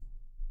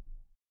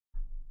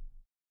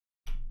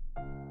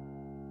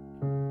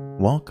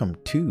Welcome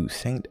to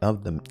Saint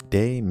of the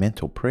Day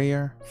Mental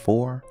Prayer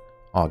for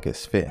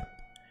August 5th.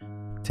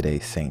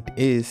 Today's saint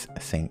is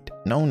Saint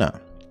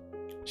Nona.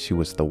 She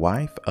was the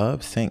wife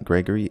of Saint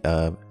Gregory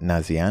of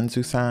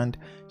Nazianzus.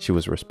 She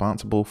was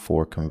responsible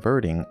for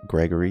converting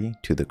Gregory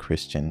to the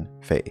Christian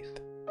faith.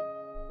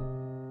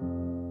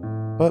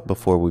 But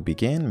before we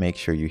begin, make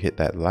sure you hit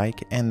that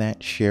like and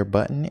that share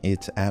button.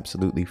 It's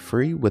absolutely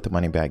free with a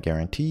money back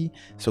guarantee.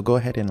 So go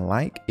ahead and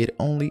like. It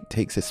only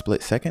takes a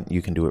split second.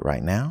 You can do it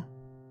right now.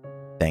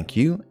 Thank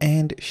you.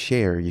 And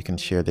share. You can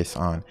share this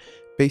on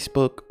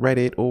Facebook,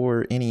 Reddit,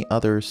 or any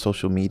other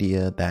social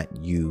media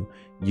that you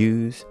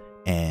use,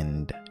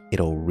 and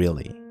it'll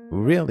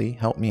really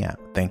help me out.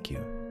 Thank you.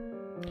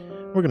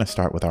 We're going to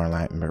start with our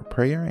Enlightenment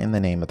prayer in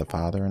the name of the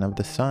Father, and of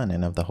the Son,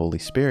 and of the Holy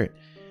Spirit.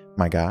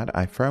 My God,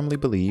 I firmly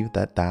believe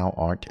that thou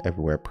art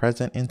everywhere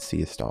present and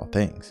seest all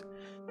things.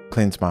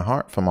 Cleanse my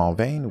heart from all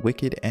vain,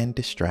 wicked, and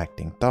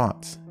distracting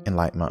thoughts.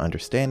 Enlighten my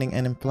understanding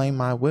and inflame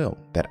my will,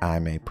 that I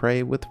may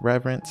pray with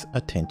reverence,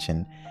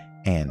 attention,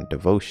 and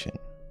devotion.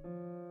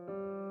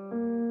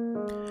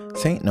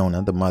 Saint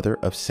Nona, the mother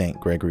of Saint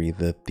Gregory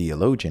the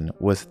theologian,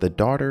 was the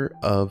daughter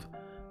of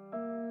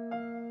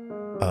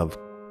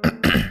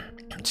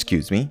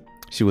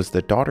She was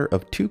the daughter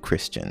of two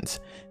Christians,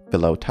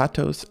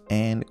 Philotatos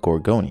and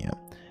Gorgonia.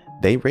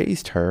 They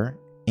raised her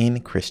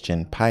in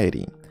Christian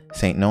piety.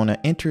 Saint Nona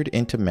entered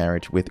into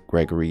marriage with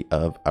Gregory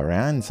of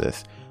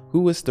Arianzus, who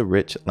was the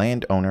rich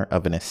landowner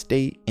of an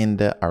estate in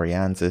the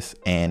Arianzus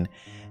and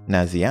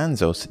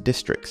Nazianzos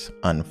districts.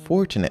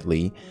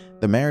 Unfortunately,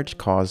 the marriage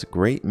caused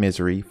great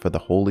misery for the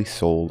holy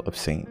soul of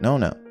Saint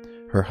Nona.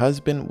 Her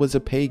husband was a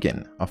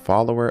pagan, a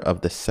follower of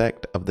the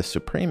sect of the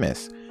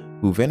Supremists,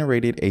 who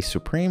venerated a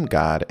supreme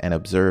god and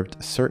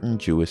observed certain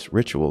Jewish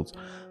rituals,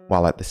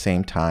 while at the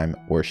same time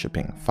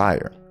worshiping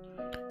fire.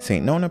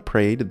 Saint Nona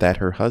prayed that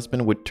her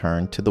husband would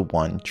turn to the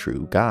one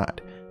true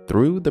God.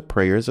 Through the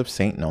prayers of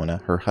Saint Nona,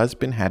 her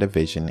husband had a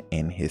vision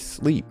in his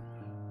sleep.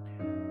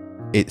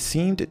 It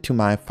seemed to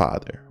my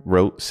father,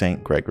 wrote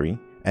Saint Gregory,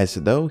 as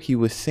though he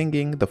was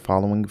singing the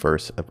following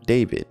verse of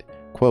David,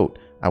 quote,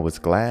 I was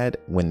glad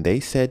when they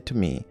said to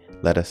me,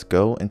 let us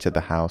go into the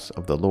house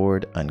of the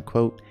Lord,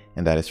 unquote,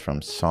 and that is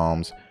from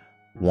Psalms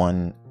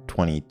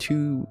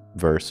 122,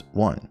 verse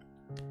 1.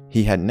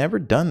 He had never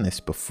done this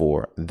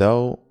before,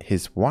 though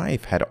his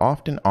wife had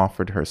often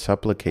offered her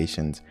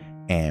supplications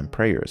and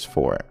prayers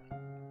for it.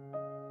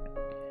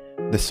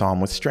 The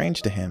psalm was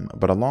strange to him,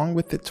 but along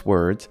with its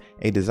words,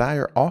 a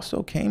desire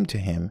also came to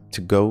him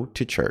to go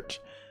to church.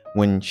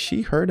 When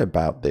she heard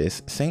about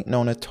this, Saint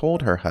Nona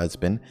told her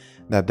husband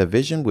that the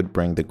vision would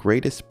bring the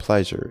greatest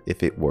pleasure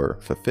if it were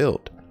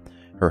fulfilled.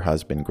 Her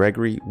husband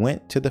Gregory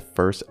went to the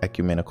First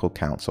Ecumenical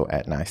Council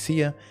at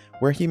Nicaea,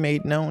 where he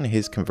made known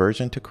his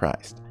conversion to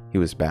Christ. He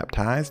was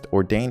baptized,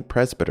 ordained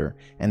presbyter,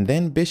 and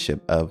then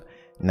bishop of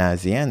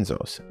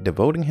Nazianzos,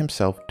 devoting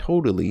himself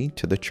totally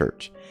to the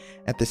church.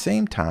 At the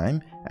same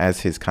time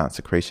as his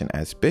consecration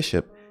as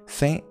bishop,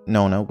 Saint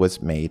Nona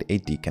was made a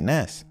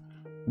deaconess.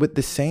 With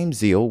the same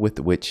zeal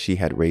with which she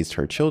had raised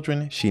her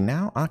children, she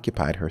now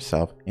occupied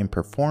herself in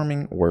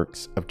performing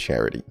works of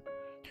charity.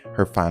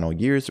 Her final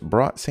years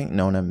brought Saint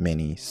Nona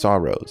many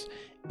sorrows.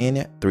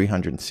 In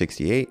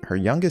 368, her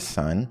youngest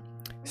son,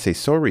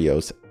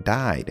 Caesarios,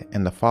 died,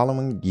 and the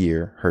following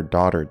year her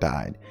daughter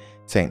died.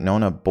 Saint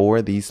Nona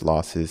bore these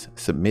losses,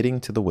 submitting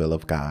to the will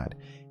of God.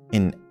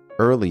 In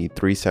early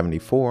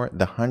 374,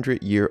 the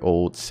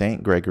 100-year-old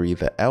Saint Gregory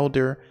the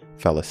Elder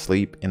fell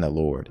asleep in the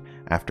Lord.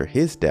 After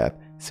his death,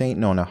 Saint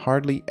Nona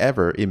hardly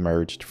ever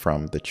emerged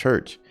from the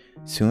church.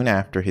 Soon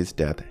after his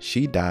death,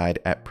 she died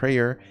at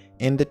prayer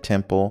in the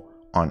temple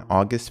on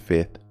August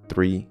 5th,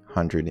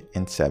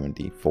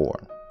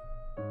 374.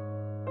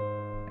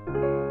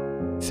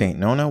 Saint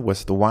Nona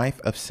was the wife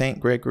of Saint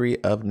Gregory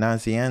of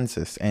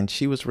Nazianzus, and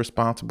she was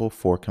responsible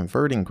for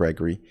converting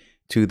Gregory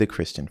to the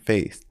Christian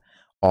faith.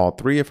 All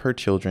three of her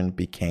children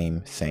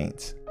became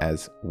saints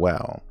as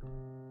well.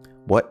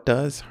 What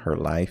does her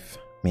life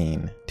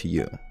mean to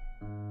you?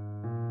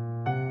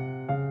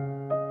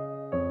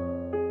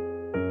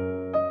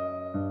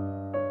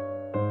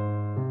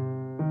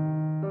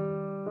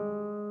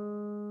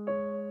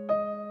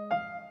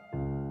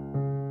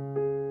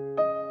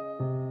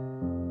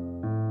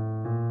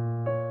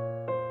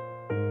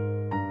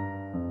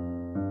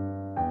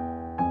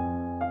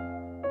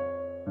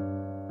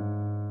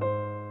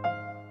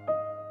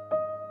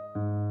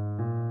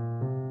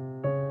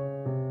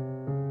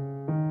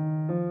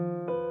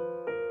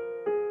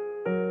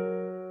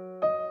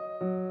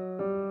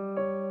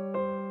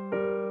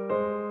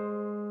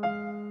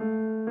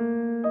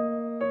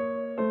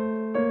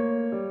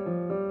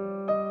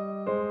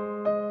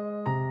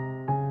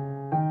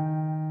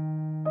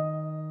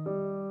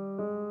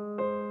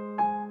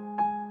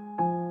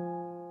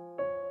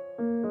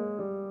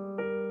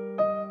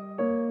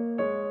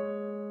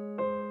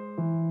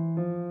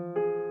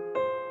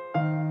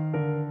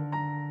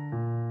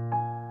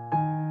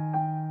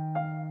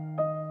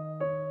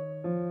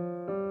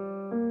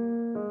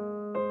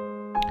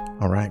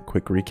 All right,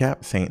 quick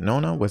recap. Saint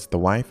Nona was the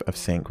wife of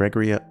Saint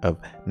Gregory of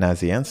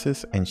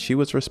Nazianzus, and she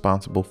was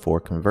responsible for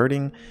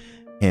converting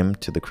him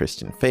to the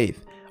Christian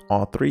faith.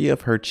 All 3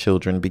 of her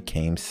children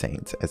became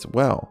saints as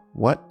well.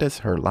 What does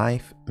her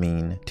life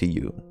mean to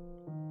you?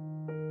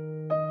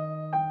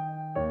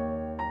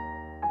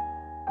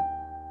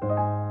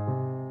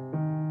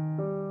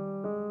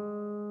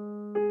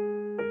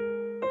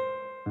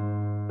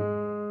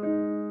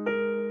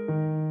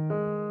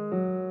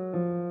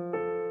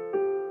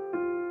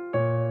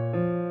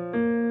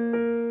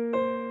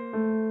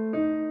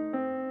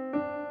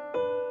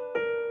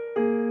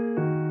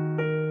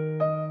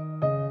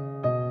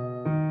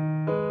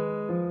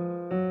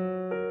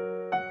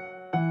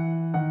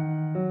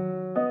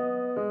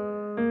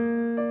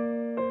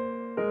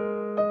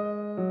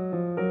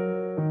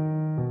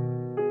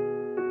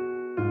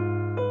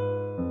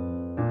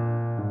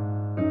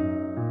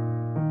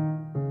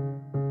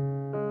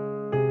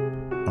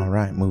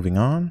 Alright, moving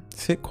on.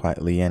 Sit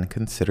quietly and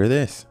consider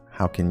this.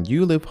 How can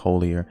you live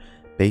holier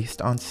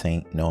based on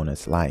Saint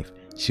Nona's life?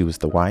 She was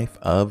the wife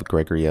of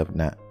Gregory of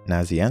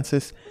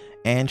Nazianzus,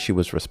 and she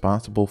was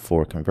responsible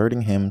for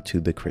converting him to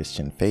the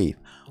Christian faith.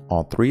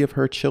 All 3 of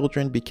her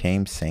children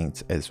became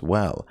saints as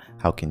well.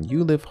 How can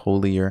you live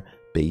holier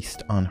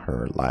based on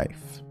her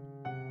life?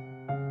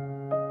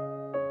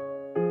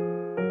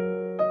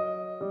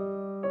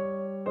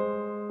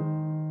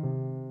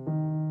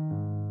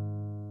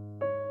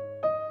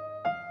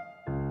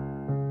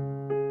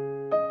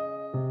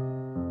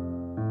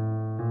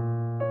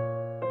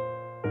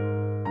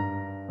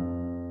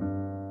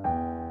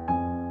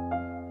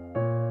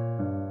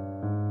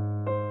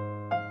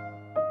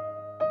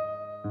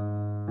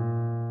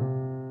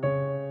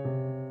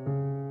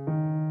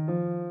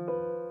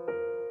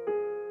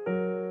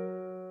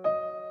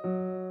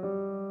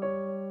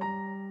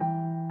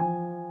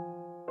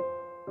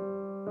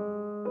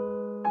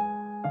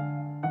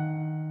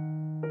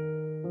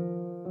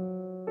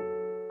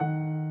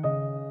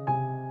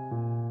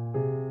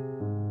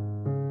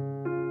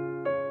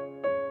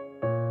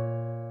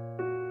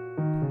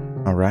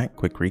 Alright,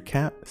 quick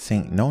recap.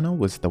 Saint Nona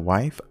was the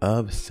wife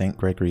of Saint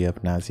Gregory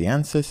of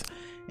Nazianzus,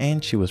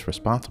 and she was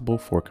responsible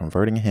for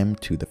converting him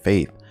to the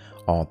faith.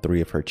 All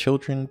 3 of her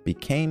children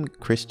became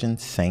Christian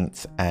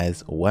saints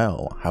as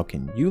well. How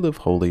can you live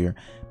holier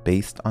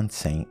based on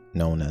Saint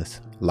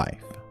Nona's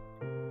life?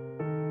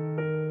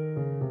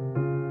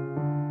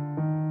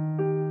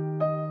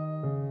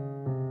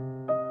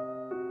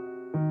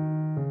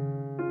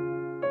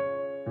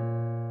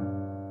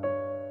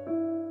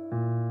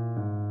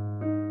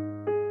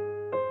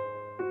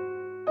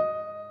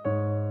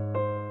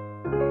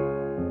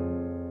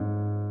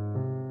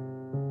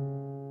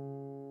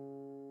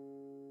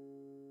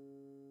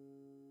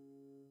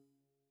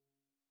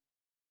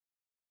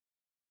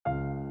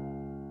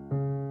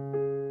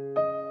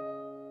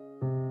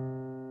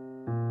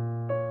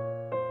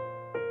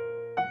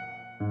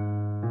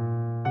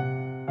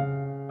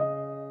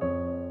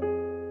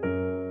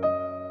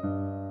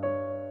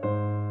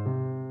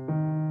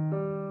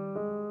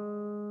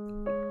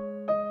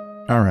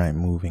 Alright,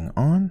 moving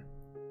on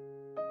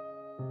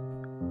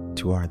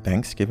to our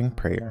Thanksgiving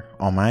prayer.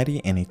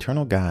 Almighty and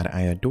eternal God,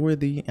 I adore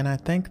thee and I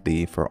thank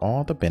thee for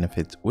all the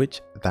benefits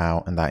which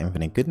thou in thy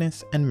infinite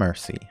goodness and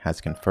mercy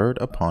hast conferred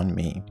upon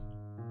me.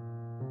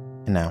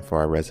 And now for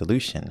our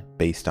resolution.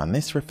 Based on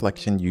this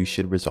reflection, you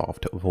should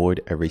resolve to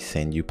avoid every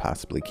sin you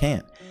possibly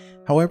can.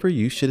 However,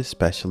 you should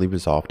especially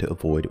resolve to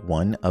avoid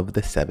one of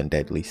the 7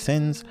 deadly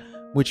sins,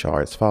 which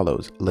are as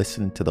follows.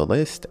 Listen to the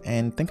list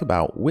and think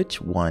about which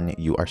one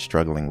you are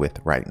struggling with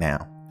right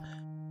now.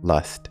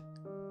 Lust,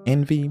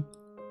 envy,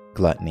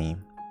 gluttony,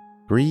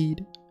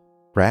 greed,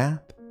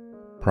 wrath,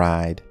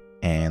 pride,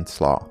 and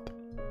sloth.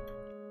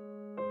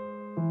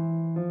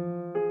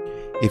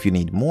 If you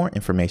need more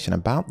information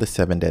about the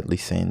 7 deadly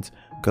sins,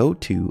 go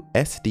to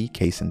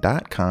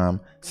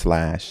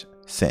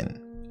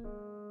sdcason.com/sin.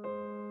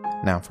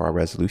 Now for our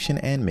resolution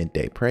and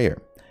midday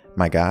prayer.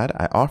 My God,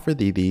 I offer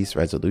thee these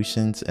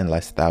resolutions.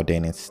 Unless thou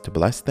deignest to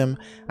bless them,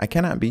 I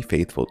cannot be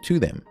faithful to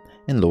them.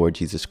 And Lord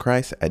Jesus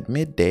Christ, at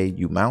midday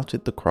you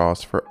mounted the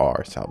cross for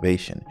our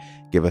salvation.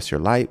 Give us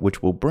your light,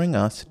 which will bring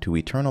us to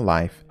eternal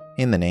life.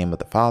 In the name of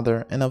the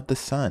Father, and of the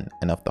Son,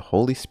 and of the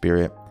Holy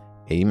Spirit.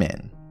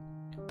 Amen.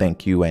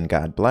 Thank you and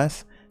God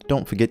bless.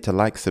 Don't forget to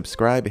like,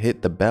 subscribe,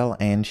 hit the bell,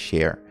 and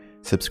share.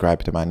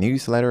 Subscribe to my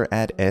newsletter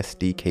at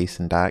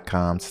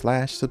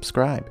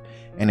sdcason.com/subscribe.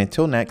 And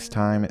until next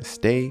time,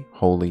 stay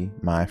holy,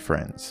 my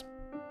friends.